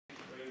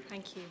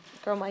Thank you.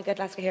 My good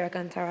last here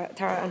again, Tara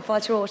and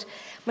Fáilte.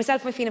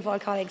 Myself and my Fianna Fáil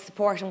colleagues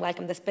support and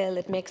welcome this bill.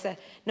 It makes a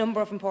number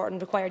of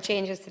important required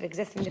changes to the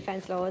existing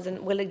defence laws and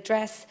will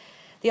address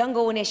the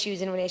ongoing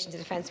issues in relation to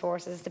defence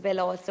forces. The bill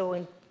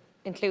also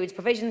includes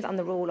provisions on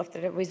the role of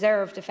the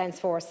reserve defence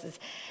forces,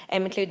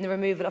 including the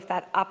removal of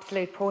that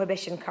absolute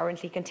prohibition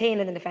currently contained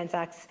in the Defence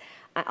Acts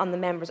on the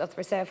members of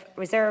the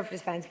reserve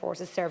defence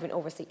forces serving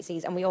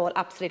overseas, and we all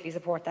absolutely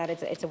support that.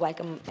 It's a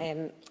welcome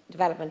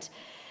development.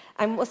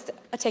 I must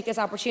take this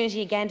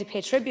opportunity again to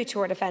pay tribute to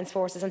our defence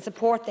forces and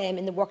support them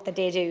in the work that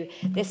they do.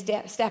 They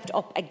stepped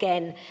up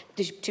again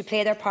to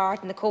play their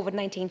part in the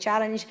COVID-19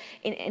 challenge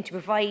and to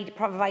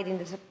providing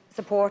the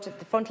support of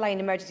the frontline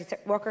emergency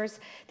workers.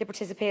 They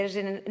participated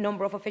in a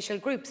number of official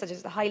groups, such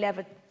as the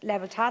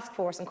high-level task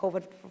force on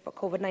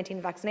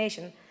COVID-19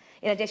 vaccination.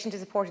 In addition to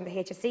supporting the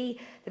HSE,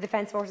 the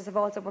Defence Forces have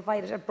also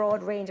provided a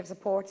broad range of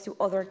supports to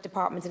other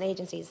departments and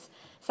agencies.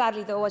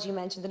 Sadly, though, as you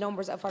mentioned, the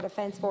numbers of our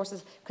Defence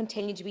Forces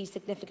continue to be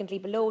significantly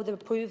below the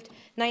approved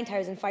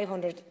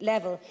 9,500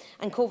 level,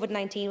 and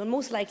COVID-19 will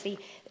most likely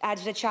add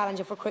to the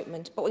challenge of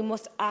recruitment. But we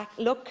must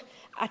look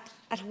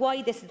at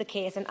why this is the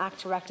case and act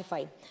to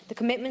rectify. The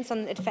commitments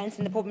on the defence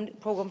and the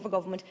programme for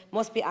government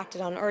must be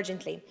acted on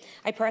urgently.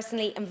 I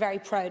personally am very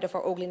proud of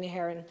our Óglaigh na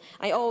hÉireann.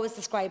 I always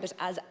describe it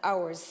as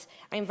ours.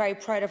 I am very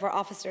proud of our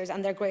officers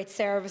and their great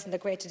service and their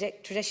great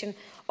tradition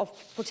of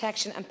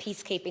protection and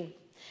peacekeeping.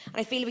 And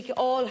I feel we can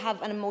all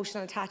have an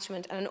emotional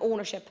attachment and an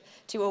ownership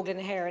to Óglaigh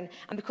na hÉireann,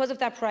 and because of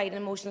that pride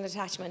and emotional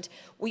attachment,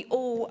 we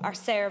owe our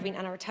serving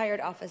and our retired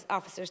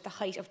officers the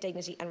height of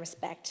dignity and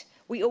respect.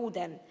 We owe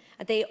them,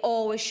 and they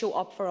always show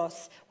up for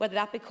us, whether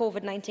that be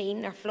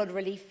COVID-19 or flood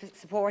relief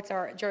supports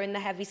or during the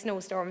heavy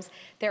snowstorms.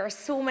 There are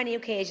so many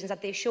occasions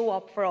that they show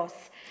up for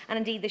us, and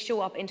indeed they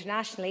show up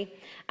internationally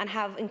and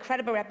have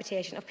incredible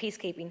reputation of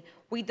peacekeeping.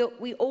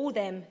 We owe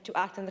them to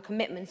act on the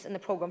commitments in the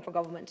programme for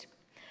government.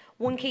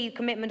 One key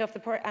commitment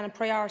and a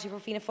priority for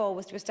Fianna Fáil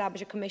was to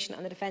establish a commission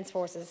on the Defence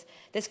Forces.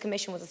 This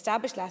commission was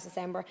established last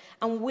December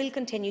and will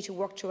continue to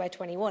work throughout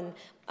 21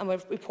 and will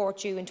report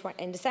due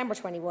in December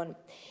 21.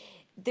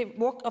 The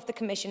work of the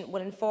Commission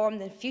will inform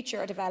the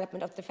future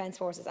development of the Defence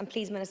Forces, and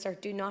please, Minister,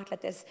 do not let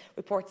this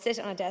report sit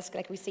on a desk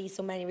like we see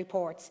so many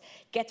reports.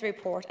 Get the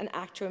report and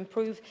act to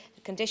improve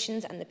the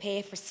conditions and the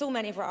pay for so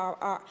many of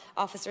our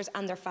officers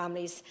and their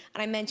families.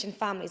 And I mention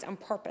families on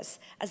purpose,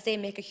 as they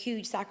make a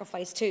huge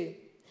sacrifice too.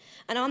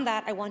 And on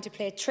that, I want to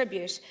pay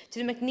tribute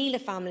to the McNeila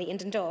family in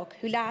Dundalk,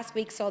 who last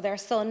week saw their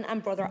son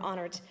and brother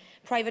honoured.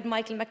 Private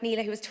Michael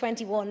McNeila, who was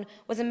 21,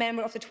 was a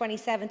member of the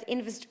 27th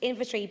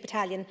Infantry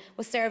Battalion,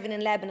 was serving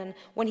in Lebanon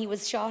when he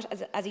was shot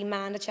as he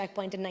manned a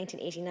checkpoint in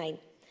 1989.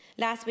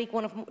 Last week,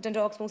 one of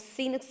Dundalk's most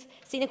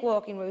scenic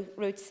walking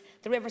routes,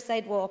 the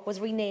Riverside Walk, was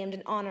renamed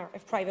in honour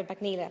of Private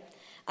McNeila.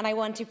 And I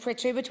want to pay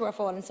tribute to our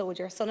fallen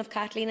soldier, son of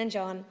Kathleen and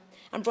John,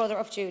 and brother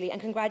of Julie, and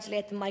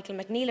congratulate the Michael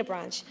McNeila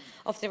branch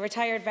of the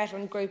retired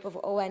veteran group of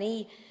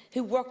ONE,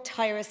 who worked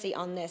tirelessly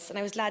on this. And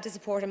I was glad to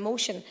support a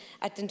motion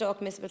at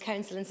Dundalk Municipal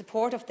Council in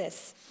support of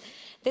this.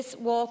 This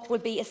walk will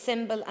be a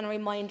symbol and a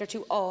reminder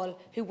to all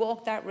who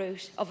walked that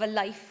route of a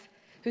life,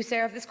 who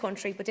served this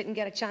country but didn't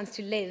get a chance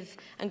to live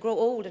and grow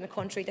old in a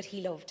country that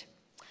he loved.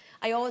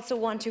 I also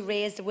want to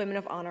raise the women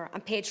of honour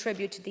and pay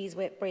tribute to these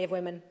brave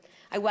women.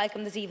 I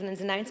welcome this evening's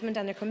announcement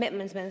and their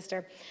commitments,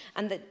 Minister,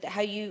 and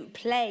how you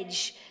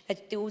pledge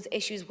that those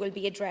issues will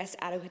be addressed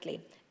adequately.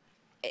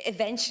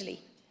 Eventually,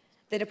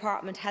 the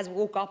Department has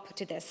woke up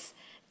to this.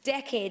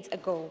 Decades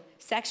ago,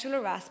 sexual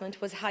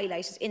harassment was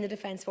highlighted in the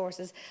Defence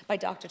Forces by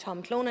Dr.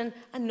 Tom Clonan,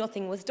 and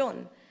nothing was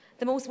done.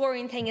 The most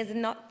worrying thing is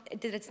that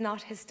it's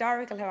not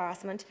historical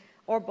harassment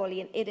or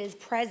bullying, it is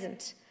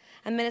present.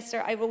 And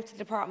Minister, I wrote to the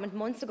Department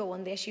months ago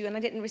on the issue and I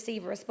didn't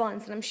receive a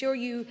response, and I'm sure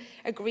you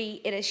agree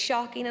it is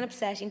shocking and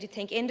upsetting to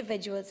think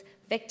individuals,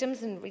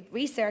 victims and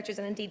researchers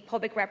and indeed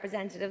public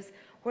representatives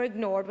were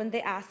ignored when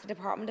they asked the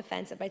Department of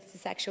Defence about the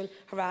sexual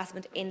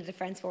harassment in the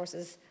Defence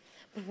Forces.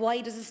 But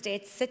why does the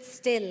state sit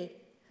still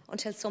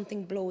until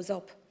something blows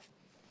up?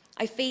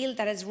 I feel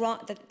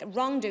that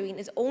wrongdoing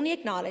is only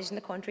acknowledged in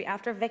the country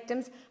after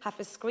victims have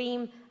to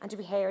scream and to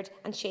be heard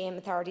and shame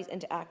authorities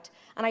into act.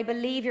 And I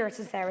believe your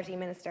sincerity,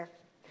 Minister.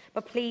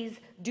 But please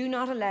do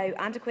not allow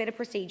antiquated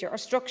procedure or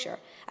structure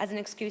as an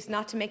excuse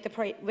not to make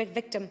the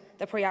victim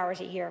the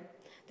priority here.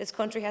 This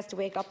country has to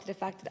wake up to the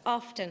fact that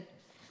often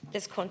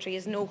this country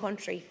is no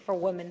country for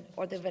women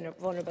or the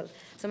vulnerable.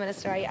 So,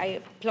 Minister,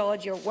 I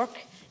applaud your work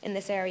in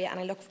this area, and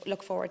I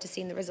look forward to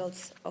seeing the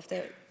results of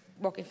the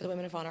working for the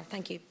women of honour.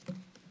 Thank you.